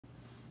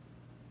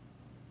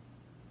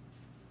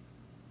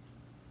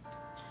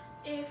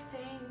If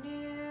they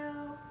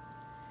knew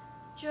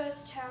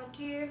just how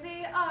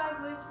dearly I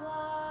would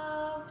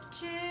love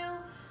to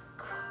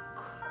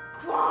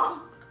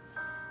quonk.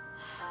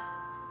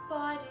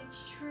 But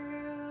it's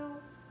true,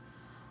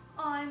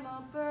 I'm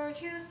a bird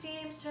who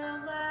seems to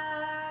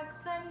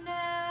lack the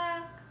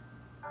neck.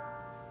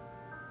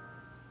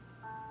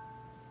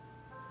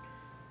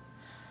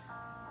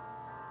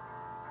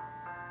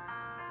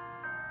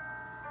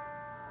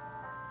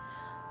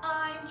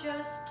 I'm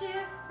just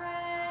different.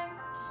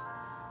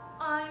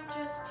 I'm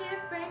just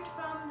different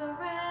from the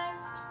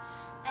rest.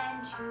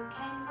 And who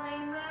can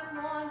blame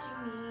them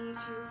wanting me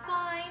to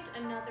find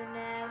another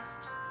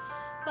nest?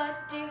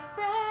 But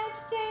different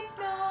isn't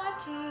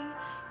naughty,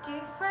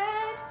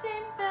 different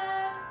isn't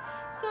bad.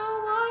 So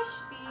why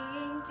should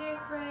being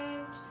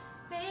different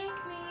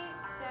make me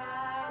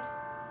sad?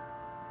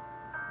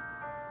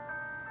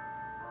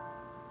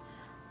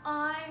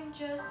 I'm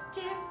just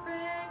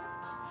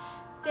different.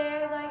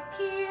 They're like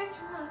peas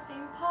from the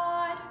same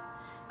pod.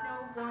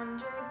 No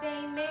wonder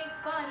they make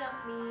fun of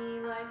me.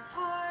 Life's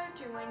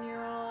harder when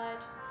you're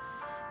odd.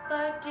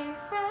 But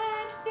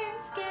different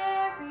isn't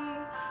scary.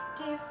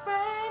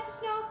 Different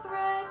is no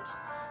threat.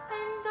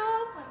 And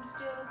though I'm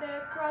still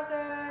their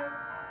brother,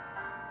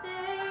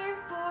 they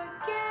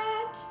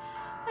forget.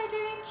 I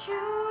didn't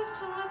choose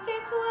to look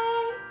this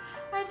way.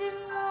 I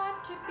didn't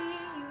want to be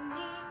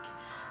unique.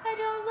 I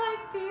don't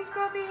like these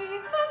grubby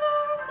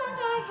feathers, and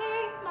I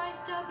hate my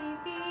stubby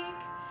beak.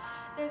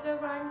 There's a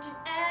runt in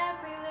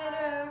every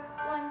litter,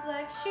 one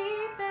black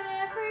sheep in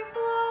every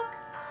flock.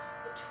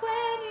 But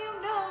when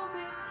you know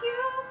it's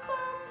you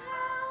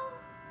somehow,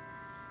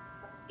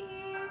 your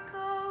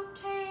ego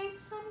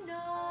takes a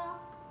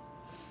knock.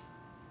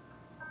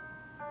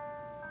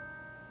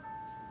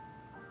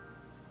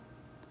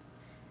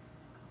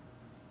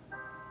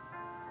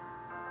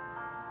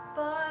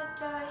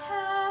 But I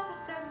have a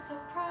sense of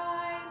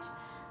pride.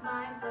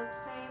 My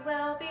looks may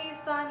well be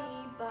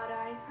funny, but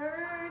I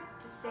hurt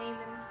the same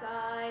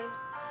inside.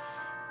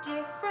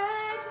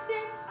 Different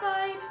isn't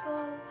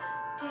spiteful,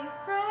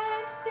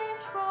 different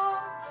isn't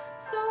wrong.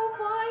 So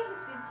why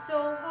is it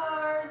so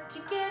hard to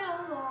get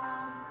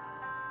along?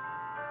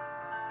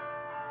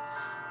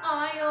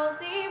 I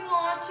only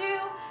want to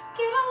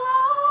get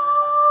along.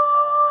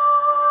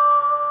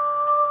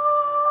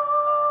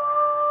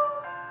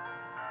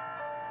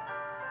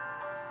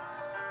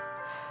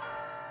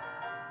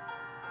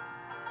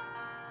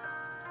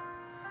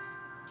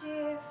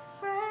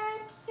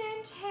 Different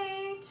isn't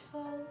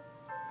hateful,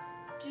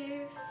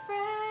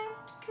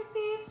 different could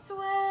be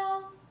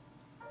swell.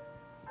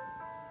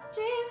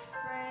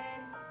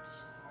 Different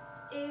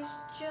is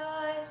just